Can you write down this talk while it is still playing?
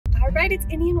Alright, it's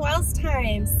Indian Wells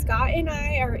time. Scott and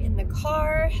I are in the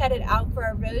car, headed out for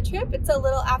our road trip. It's a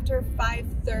little after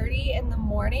 5:30 in the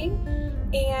morning,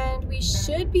 and we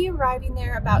should be arriving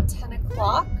there about 10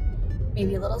 o'clock,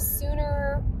 maybe a little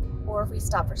sooner, or if we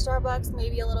stop for Starbucks,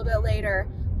 maybe a little bit later.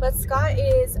 But Scott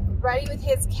is ready with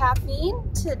his caffeine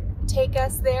to take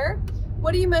us there.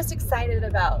 What are you most excited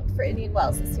about for Indian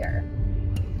Wells this year?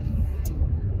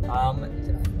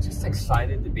 Just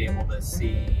excited to be able to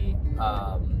see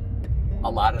a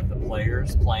lot of the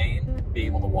players playing, be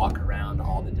able to walk around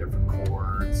all the different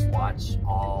courts, watch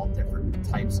all different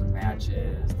types of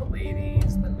matches, the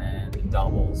ladies, the men, the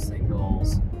doubles,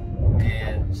 singles,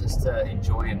 and just to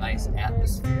enjoy a nice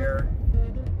atmosphere,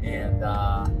 and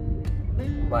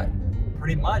but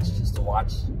pretty much just to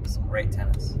watch some great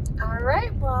tennis. All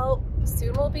right, well,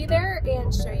 soon we'll be there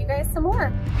and show you guys some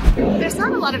more. There's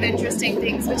not a lot of interesting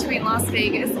things between Las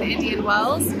Vegas and Indian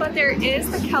Wells, but there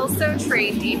is the Kelso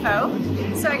train depot.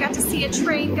 So I got to see a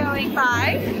train going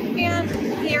by, and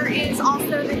here is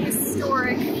also the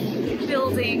historic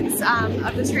buildings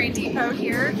of the train depot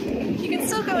here. You can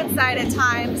still go inside at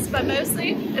times, but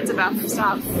mostly it's a bathroom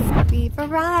stop. We've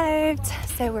arrived.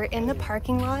 So we're in the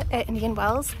parking lot at Indian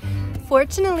Wells.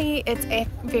 Fortunately, it's a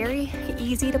very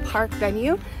easy to park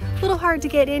venue. A little hard to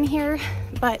get in here,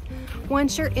 but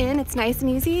once you're in, it's nice and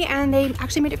easy, and they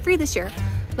actually made it free this year.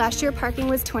 Last year, parking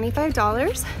was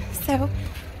 $25, so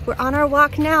we're on our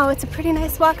walk now. It's a pretty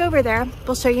nice walk over there.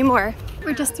 We'll show you more.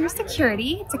 We're just through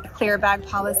security. It's a clear bag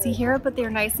policy here, but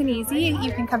they're nice and easy.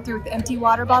 You can come through with empty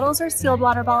water bottles or sealed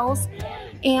water bottles.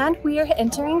 And we are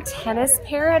entering tennis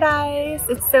paradise.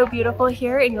 It's so beautiful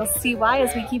here, and you'll see why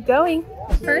as we keep going.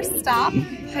 First stop,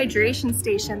 hydration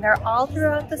station. They're all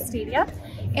throughout the stadium,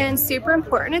 and super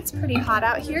important. It's pretty hot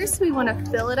out here, so we want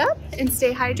to fill it up and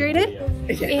stay hydrated.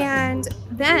 And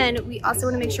then we also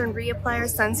want to make sure and reapply our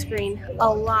sunscreen a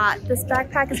lot. This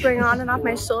backpack is going on and off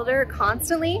my shoulder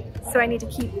constantly, so I need to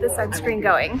keep the sunscreen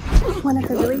going. One of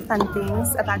the really fun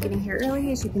things about getting here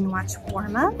early is you can watch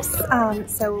warm-ups.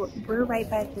 So we're right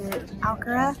by the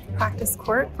Alcaraz practice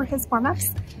court for his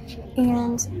warm-ups.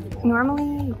 And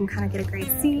normally you can kind of get a great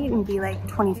seat and be like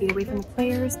 20 feet away from the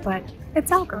players, but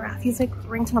it's Alcaraz. He's like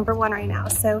ranked #1 right now.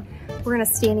 So we're in a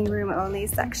standing room only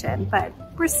section, but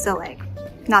we're still like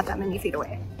not that many feet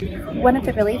away. One of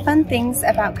the really fun things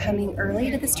about coming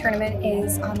early to this tournament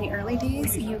is on the early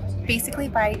days, you basically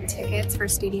buy tickets for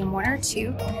Stadium 1 or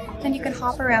 2, and you can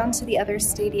hop around to the other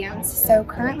stadiums. So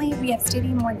currently we have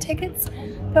Stadium 1 tickets,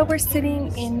 but we're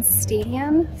sitting in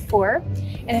Stadium 4,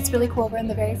 and it's really cool. We're in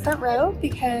the very front row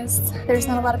because there's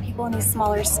not a lot of people in these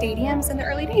smaller stadiums in the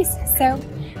early days. So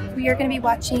we are going to be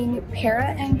watching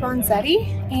Para and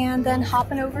Bronzetti, and then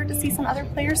hopping over to see some other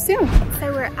players soon.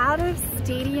 So we're out of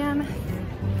Stadium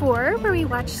 4, where we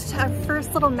watched our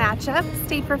first little matchup,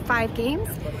 stayed for 5 games,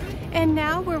 and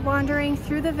now we're wandering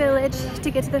through the village to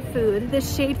get to the food. The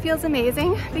shade feels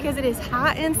amazing because it is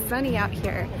hot and sunny out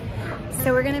here.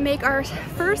 So we're gonna make our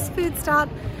first food stop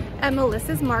at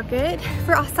Melissa's Market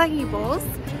for acai bowls.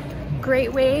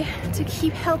 Great way to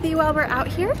keep healthy while we're out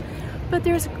here, but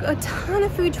there's a ton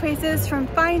of food choices from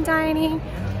fine dining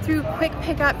through quick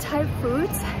pickup type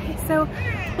foods. So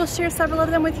we'll share several of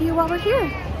them with you while we're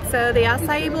here. So the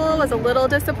acai bowl was a little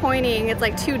disappointing. It's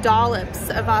like 2 dollops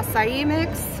of acai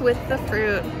mix with the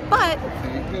fruit, but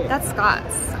that's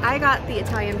Scott's. I got the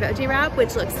Italian veggie wrap,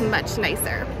 which looks much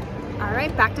nicer. All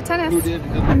right, back to tennis.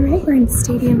 All right, we're in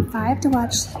Stadium 5 to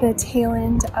watch the tail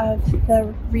end of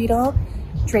the Riedel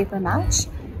Draper match.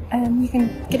 You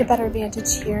can get a better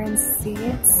vantage here and see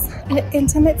it's an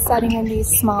intimate setting in these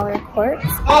smaller courts,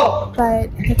 but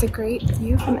it's a great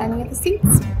view from any of the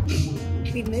seats.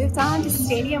 We've moved on to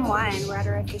Stadium 1. We're at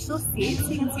our official seats.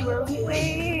 You can see we're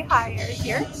way higher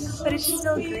here, but it's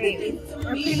still great. We're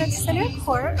pretty much center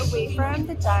court away from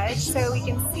the judge, so we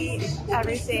can see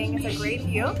everything. It's a great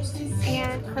view.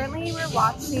 And currently we're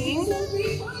watching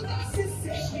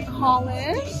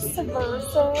Collins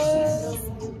versus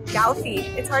Galfi.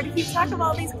 It's hard to keep track of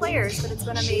all these players, but it's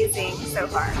been amazing so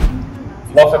far.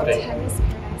 Tennis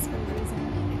paradise for a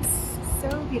reason. It's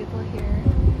so beautiful here.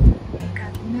 We've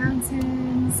got the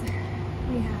mountains.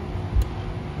 We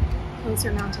have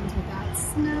closer mountains without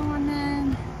snow on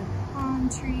them, the palm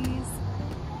trees.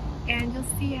 And you'll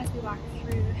see as we walk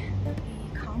through the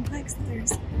complex that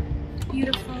there's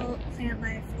beautiful plant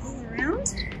life all around.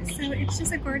 So it's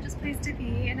just a gorgeous place to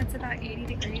be, and it's about 80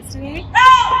 degrees today.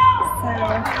 So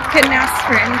couldn't ask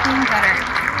for anything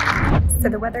better. So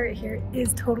the weather here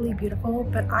is totally beautiful,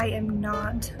 but I am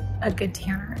not a good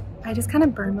tanner. I just kind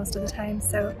of burn most of the time,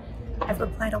 so I've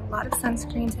applied a lot of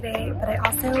sunscreen today, but I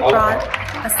also brought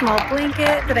a small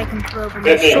blanket that I can throw over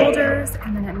my shoulders,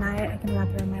 and then at night can wrap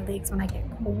around my legs when I get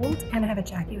cold, and I have a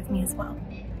jacket with me as well.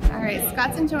 All right,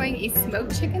 Scott's enjoying a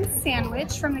smoked chicken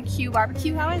sandwich from the Q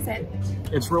Barbecue. How is it?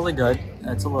 It's really good.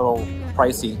 It's a little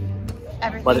pricey.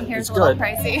 Everything here is a little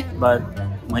pricey. But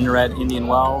when you're at Indian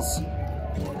Wells,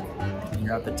 and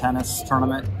you're at the tennis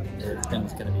tournament, it's going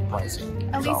to be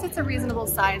pricey. At least it's a reasonable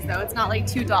size though. It's not like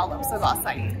 $2 of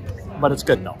acai. But it's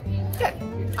good though. Good.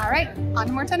 All right, on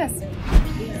to more tennis.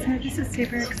 So this is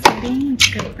super exciting.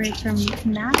 It's a good break from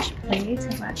match play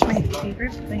to watch my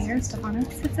favorite player, Stefanos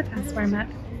Tsitsipas, warm up.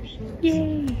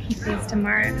 Yay! He plays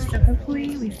tomorrow, so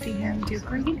hopefully we see him do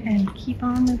great and keep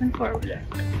on moving forward.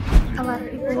 A lot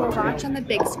of people will watch on the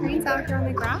big screens out here on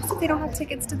the grass if they don't have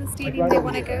tickets to the stadium they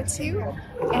want to go to.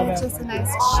 And it's just a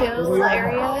nice chill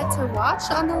area to watch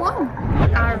on the lawn.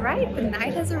 All right, the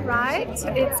night has arrived.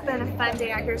 It's been a fun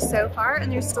day out here so far,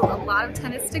 and there's still a lot of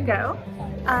tennis to go.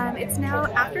 It's now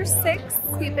after 6.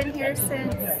 We've been here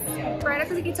since right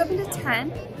after the gates opened at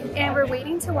 10, and we're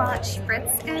waiting to watch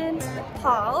Fritz and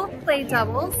Paul play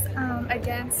doubles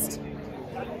against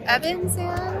Evans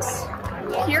and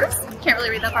Pierce. Can't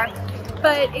really read that far,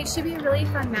 but it should be a really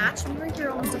fun match. We were here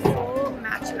almost a full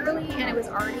match early, and it was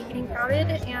already getting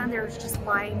crowded, and there was just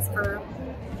lines for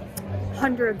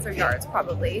hundreds of yards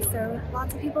probably. So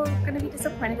lots of people are going to be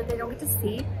disappointed that they don't get to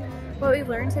see. What we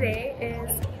learned today is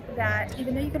that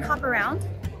even though you can hop around,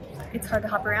 it's hard to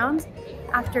hop around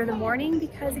after the morning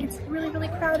because it gets really, really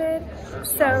crowded.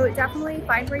 So definitely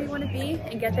find where you want to be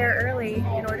and get there early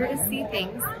in order to see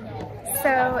things.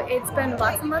 So it's been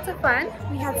lots and lots of fun.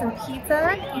 We had some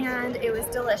pizza and it was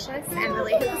delicious and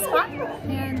really hit the spot.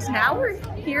 And now we're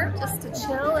here just to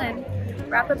chill and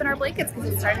wrap up in our blankets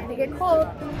because it's starting to get cold.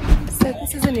 So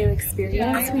this is a new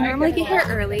experience. We normally get here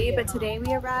early, but today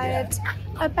we arrived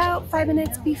about 5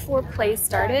 minutes before play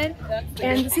started.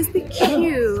 And this is the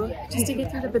queue just to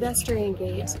get through the pedestrian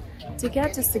gate to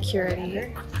get to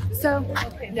security. So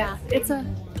yeah, it's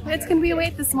gonna be a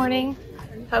wait this morning.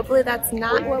 Hopefully that's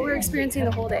not what we're experiencing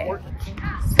the whole day.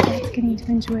 Scott's getting to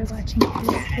enjoy watching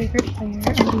his favorite player,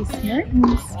 Elise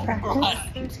Mertens,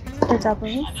 practice for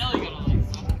doubles.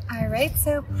 All right,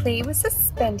 so play was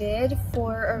suspended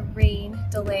for a rain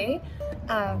delay.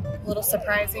 A little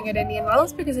surprising at Indian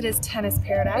Wells because it is tennis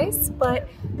paradise, but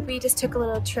we just took a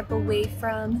little trip away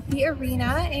from the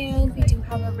arena and we do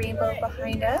have a rainbow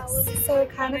behind us, so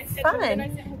kind of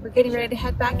fun. We're getting ready to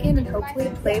head back in and hopefully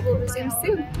play will resume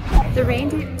soon. The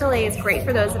rain delay is great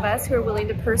for those of us who are willing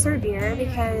to persevere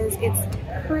because it's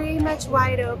pretty much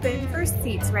wide open for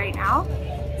seats right now.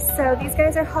 So these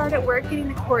guys are hard at work getting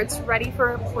the courts ready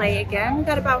for a play again. We've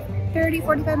got about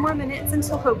 30-45 more minutes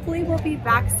until hopefully we'll be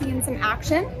back seeing some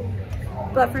action.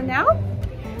 But for now,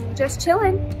 just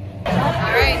chilling. All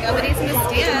right, nobody's in the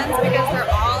stands because they're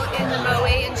all in the Moe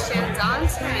and Shandong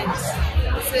tent.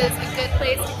 This is a good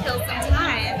place to kill some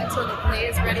time until the play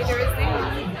is ready to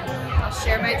resume. I'll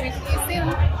share my drink with you soon.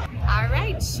 All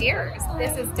right, cheers.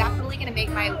 This is definitely gonna make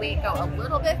my wait go a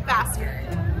little bit faster.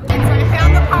 And so I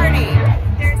found the party.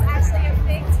 There's actually a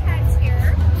big tent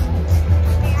here.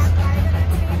 And live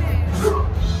entertainment.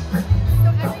 So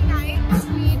every night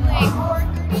between like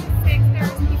 4:30 and 6,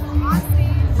 there's people on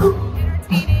stage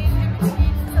entertaining in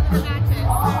between some of the matches.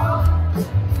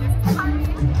 So this is the party.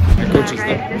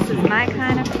 Alright, this is my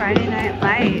kind of Friday night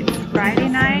lights. Friday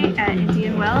night at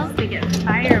Indian Wells, we get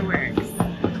fireworks.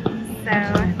 So,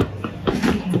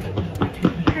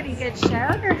 pretty good show.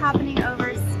 They're happening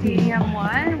over Stadium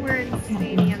 1. We're in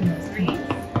Stadium 3.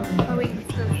 But we can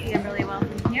still see them really well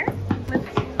from here with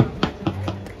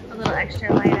a little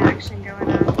extra light action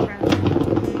going on from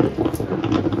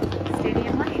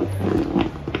Stadium Lights.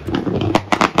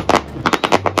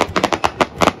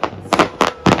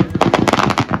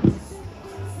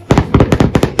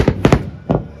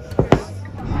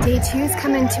 Day 2 is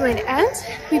coming to an end.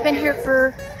 We've been here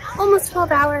for almost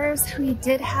 12 hours. We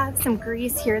did have some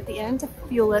grease here at the end to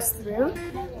fuel us through.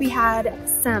 We had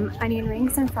some onion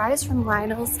rings and fries from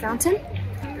Lionel's Fountain.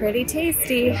 Pretty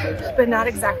tasty, but not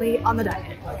exactly on the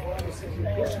diet.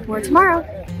 More tomorrow.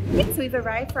 So we've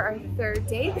arrived for our 3rd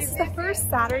day. This is the first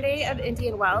Saturday of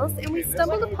Indian Wells, and we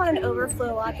stumbled upon an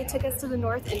overflow lot that took us to the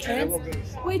north entrance,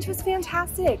 which was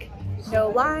fantastic. No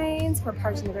lines, we're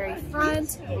parked in the very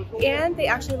front, and they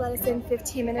actually let us in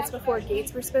 15 minutes before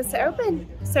gates were supposed to open.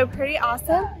 So pretty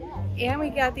awesome. And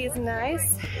we got these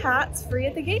nice hats free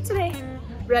at the gate today.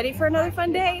 Ready for another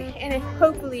fun day, and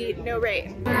hopefully no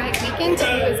rain. All right, weekend 2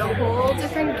 is a whole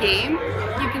different game.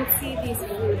 You can see these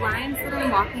food lines that I'm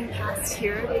walking past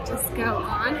here. They just go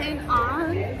on and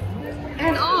on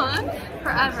and on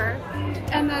forever.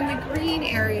 And then the green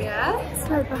area is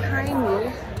right behind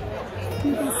me.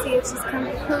 You can see it's just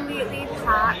completely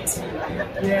packed.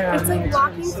 It's like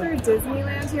walking through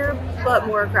Disneyland here, but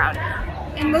more crowded.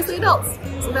 And mostly adults,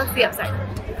 so that's the upside.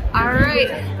 Alright,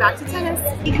 back to tennis.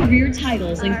 Career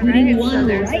titles, including one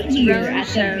so right here at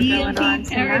the BNP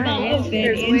Paribas Open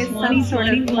in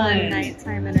 2021.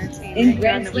 In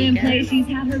Grand Slam play, she's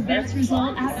had her best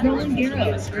result at Roland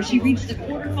Garros, where she reached the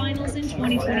quarterfinals in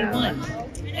 2021.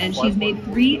 And she's made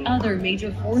 3 other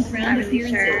major fourth-round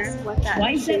appearances,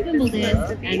 twice at Wimbledon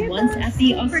and once at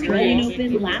the Australian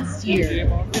Open last year.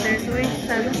 So there's always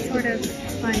some sort of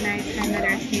fun nighttime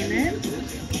entertainment.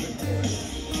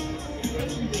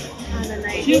 On the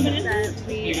night that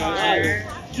we are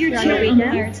Your on the chair weekend.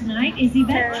 umpire tonight is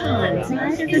Yvette Kahn.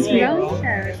 Tonight is this drone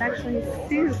show. It's actually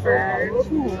super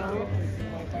cool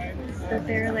that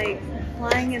they're like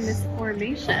flying in this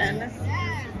formation.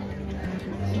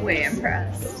 Way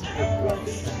impressed.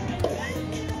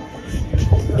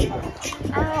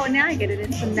 Oh, now I get it.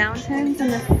 It's the mountains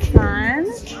and the sun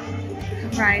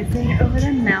rising over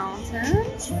the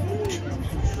mountains.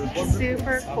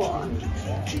 Super cool.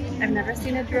 I've never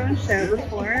seen a drone show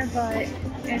before, but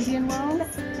Indian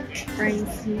Wells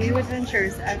brings new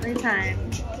adventures every time.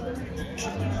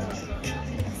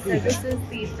 So this is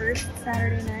the first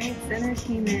Saturday night's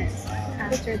entertainment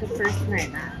after the first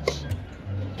night match.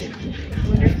 I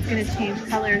wonder if it's going to change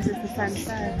colors as the sun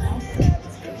sets.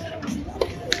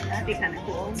 That'd be kind of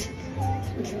cool.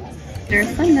 Their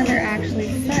sun never actually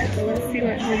set, so let's see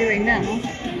what we're doing now.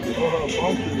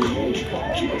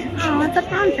 Oh, it's a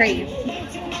palm tree.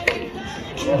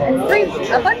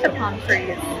 It's a bunch of palm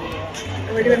trees.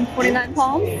 So we're doing 29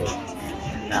 palms?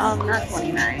 No, not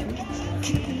 29.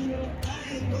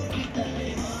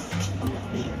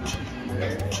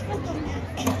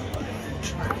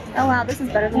 Oh wow, this is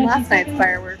better than last night's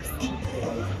fireworks.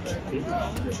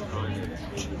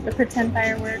 The pretend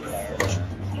fireworks.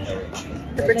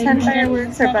 The pretend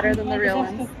fireworks are better than the real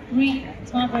ones. 3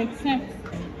 top-right sets.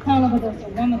 Calabas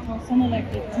are wonderful, some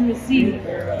elected to receive.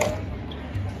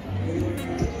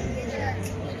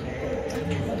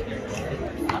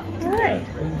 Alright.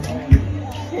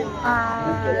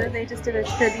 They just did a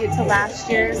tribute to last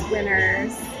year's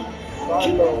winners.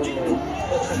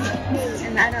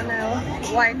 And I don't know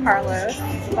why Carlos,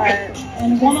 but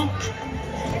And woman, I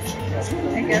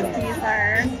guess these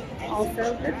are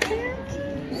also good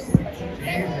players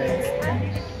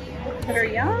that are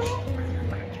young.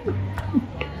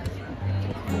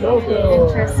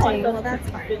 Interesting. Well, that's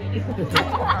fine.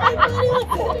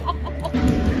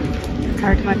 It's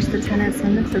hard to watch the tennis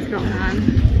when this is going on.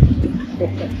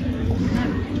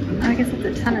 I guess it's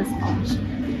a tennis ball.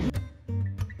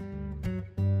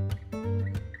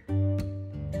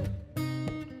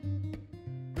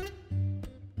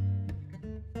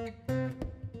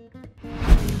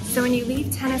 So when you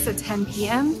leave tennis at 10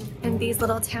 p.m. in these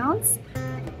little towns,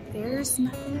 there's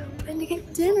nothing open to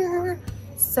get dinner.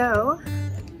 So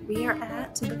we are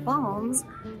at the Palms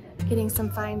getting some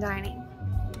fine dining.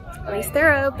 At least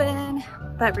they're open,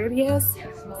 but Rubio's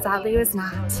sadly was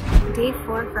not. Day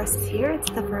 4 for us is here. It's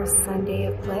the first Sunday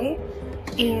of play,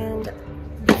 and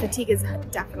the fatigue is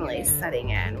definitely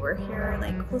setting in. We're here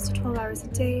like close to 12 hours a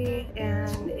day,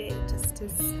 and it just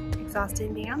is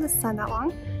exhausting being on the sun that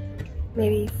long.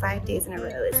 Maybe 5 days in a row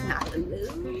is not the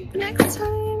move the next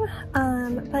time,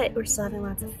 but we're still having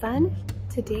lots of fun.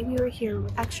 Today we were here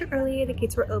extra early. The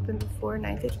gates were open before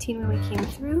 9:15 when we came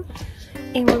through,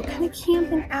 and we're kind of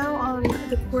camping out on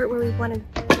the court where we wanted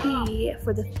to be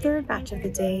for the 3rd match of the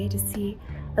day to see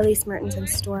Elise Mertens and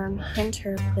Storm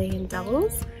Hunter play in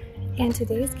doubles. And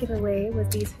today's giveaway was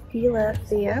these Fila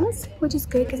fans, which is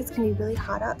good because it's going to be really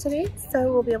hot out today,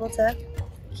 so we'll be able to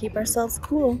keep ourselves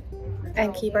cool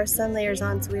and keep our sun layers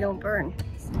on so we don't burn.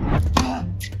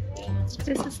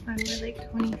 This is fun. We're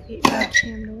like 20 feet from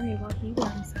Cam away while he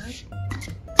warms up. It's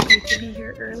great to be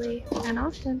here early and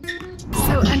often.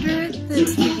 So under the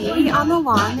TV on the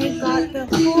lawn, they've got the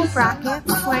whole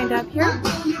brackets lined up here.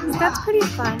 So that's pretty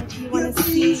fun. If you want to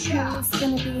see who's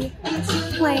going to be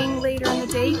playing later in the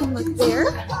day, you can look there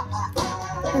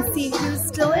and see who's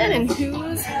still in and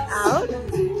who's out.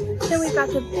 Then we've got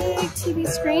the big TV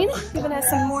screen giving us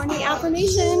some morning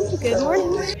affirmation. Good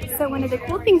morning. So one of the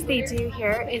cool things they do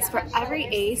here is for every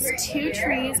ace, 2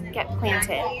 trees get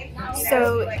planted.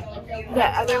 So the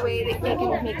other way that you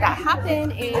can make that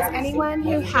happen is anyone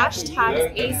who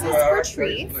hashtags aces for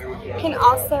trees can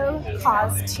also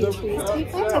cause 2 trees to be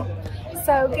planted.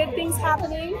 So good things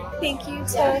happening. Thank you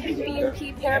to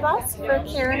BNP Paribas for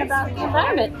caring about the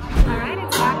environment. All right,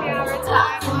 it's happy hour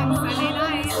time on Sunday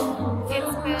night.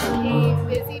 It's been a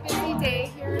busy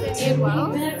day here at Indian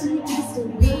Wells.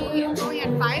 We only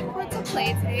had 5 courts open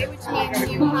play today, which means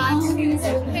you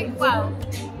had to pick well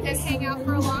and hang out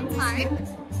for a long time.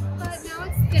 But now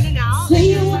it's thinning out,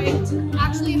 and there's like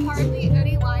actually hardly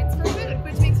any lines for food,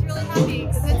 which makes me really happy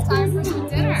because it's time for some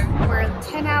dinner. We're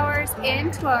 10 hours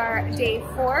into our day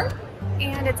 4,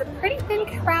 and it's a pretty thin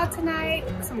crowd tonight.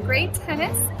 Some great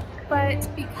tennis, but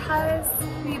because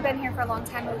we've been here for a long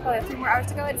time, we probably have 3 more hours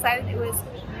to go, I decided it was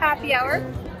happy hour.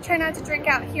 Try not to drink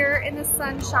out here in the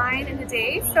sunshine in the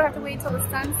day, so I have to wait till the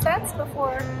sun sets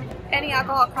before any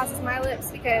alcohol crosses my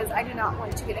lips because I do not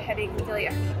want to get a headache and feel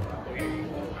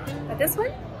yucky. But this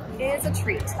one is a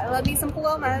treat. I love me some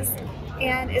Palomas,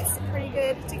 and it's pretty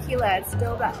good tequila. It's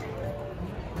still better.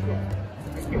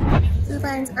 Food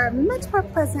lines are much more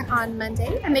pleasant on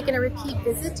Monday. I'm making a repeat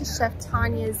visit to Chef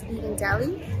Tanya's Vegan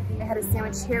Deli. I had a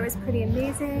sandwich here, it was pretty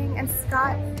amazing, and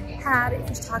Scott had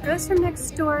fish tacos from next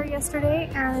door yesterday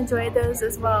and enjoyed those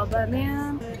as well. But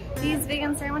man, these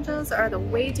vegan sandwiches are the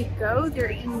way to go.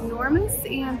 They're enormous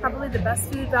and probably the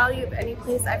best food value of any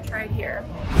place I've tried here.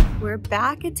 We're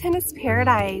back at Tennis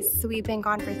Paradise. We've been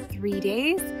gone for 3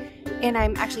 days, and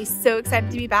I'm actually so excited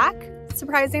to be back.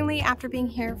 Surprisingly, after being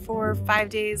here for 5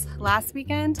 days last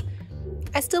weekend,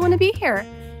 I still want to be here.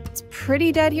 It's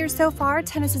pretty dead here so far.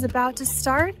 Tennis is about to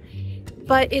start,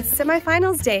 but it's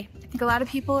semifinals day. I think a lot of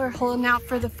people are holding out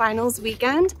for the finals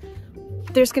weekend.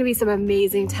 There's going to be some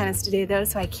amazing tennis today though,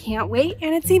 so I can't wait.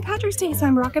 And it's St. Patrick's Day, so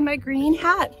I'm rocking my green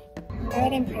hat. All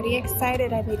right, I'm pretty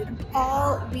excited. I waited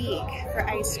all week for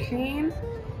ice cream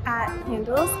at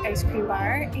Handle's Ice Cream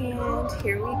Bar, and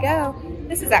here we go.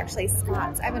 This is actually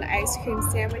Scott's. I have an ice cream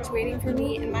sandwich waiting for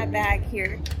me in my bag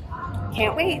here.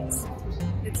 Can't wait.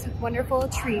 It's a wonderful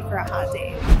treat for a hot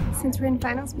day. Since we're in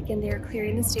finals weekend, they're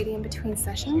clearing the stadium between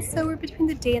sessions, so we're between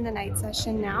the day and the night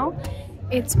session now.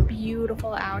 It's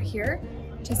beautiful out here.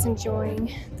 Just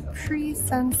enjoying the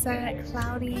pre-sunset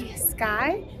cloudy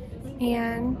sky,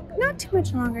 and not too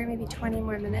much longer, maybe 20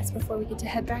 more minutes before we get to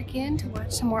head back in to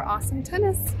watch some more awesome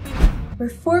tennis. We're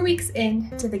 4 weeks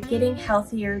into the Getting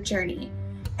Healthier journey,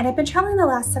 and I've been traveling the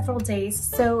last several days,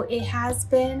 so it has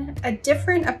been a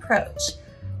different approach.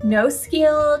 No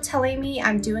scale telling me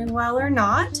I'm doing well or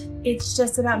not. It's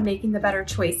just about making the better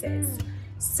choices.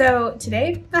 So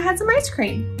today I had some ice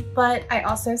cream, but I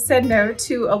also said no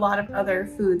to a lot of other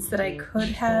foods that I could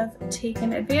have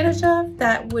taken advantage of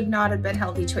that would not have been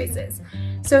healthy choices.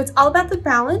 So it's all about the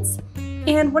balance.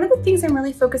 And one of the things I'm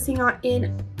really focusing on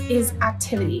is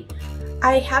activity.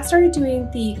 I have started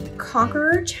doing the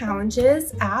Conqueror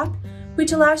Challenges app,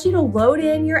 which allows you to load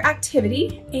in your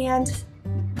activity and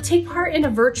take part in a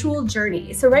virtual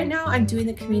journey. So right now I'm doing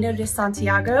the Camino de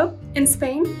Santiago in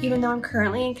Spain, even though I'm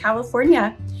currently in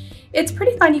California. It's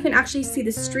pretty fun. You can actually see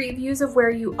the street views of where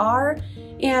you are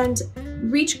and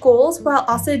reach goals while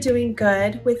also doing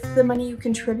good. With the money you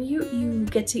contribute, you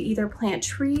get to either plant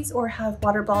trees or have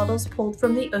water bottles pulled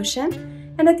from the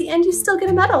ocean. And at the end, you still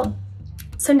get a medal.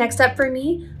 So next up for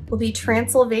me will be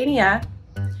Transylvania.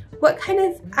 What kind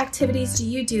of activities do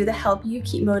you do that help you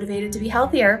keep motivated to be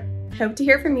healthier? Hope to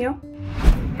hear from you.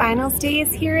 Finals day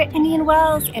is here at Indian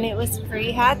Wells, and it was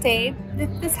free hat day.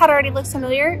 If this hat already looks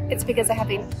familiar, it's because I have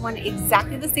one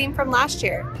exactly the same from last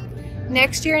year.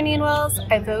 Next year in Indian Wells,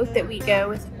 I vote that we go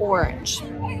with orange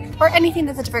or anything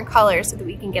that's a different color so that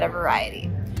we can get a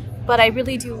variety. But I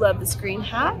really do love this green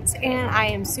hat, and I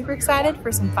am super excited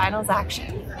for some finals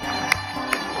action.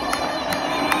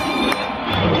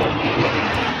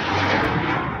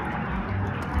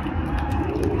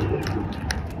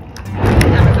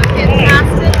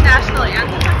 National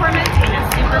anthem performance in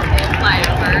a Super Bowl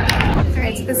flyover.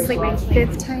 Alright, so this is like my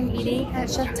 5th time eating at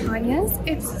Chef Tanya's.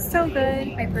 It's so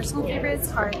good. My personal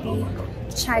favorites are the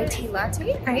chai tea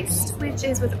latte iced, which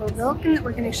is with oat milk and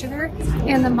organic sugar,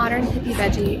 and the modern hippie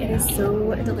veggie. It is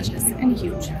so delicious and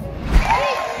huge.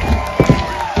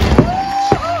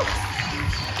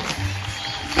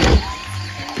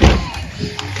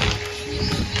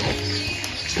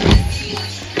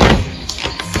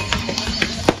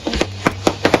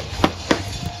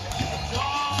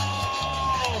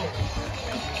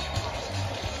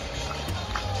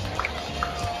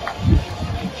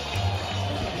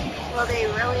 Will they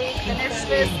really finish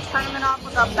this tournament off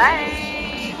with a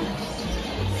bang?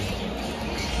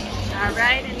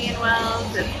 Alright, Indian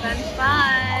Wells, it's been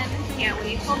fun. Can't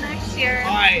wait till next year.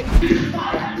 Bye.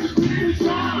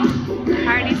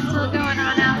 Party's still going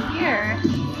on out here.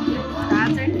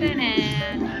 Crowds are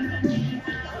thinning.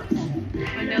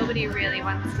 But nobody really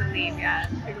wants to leave yet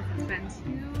because it's been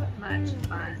too much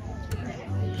fun.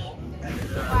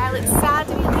 While it's sad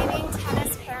to be leaving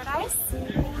Tennis Paradise,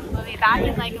 we'll be back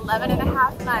in like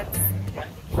 11.5 months.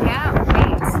 Yeah.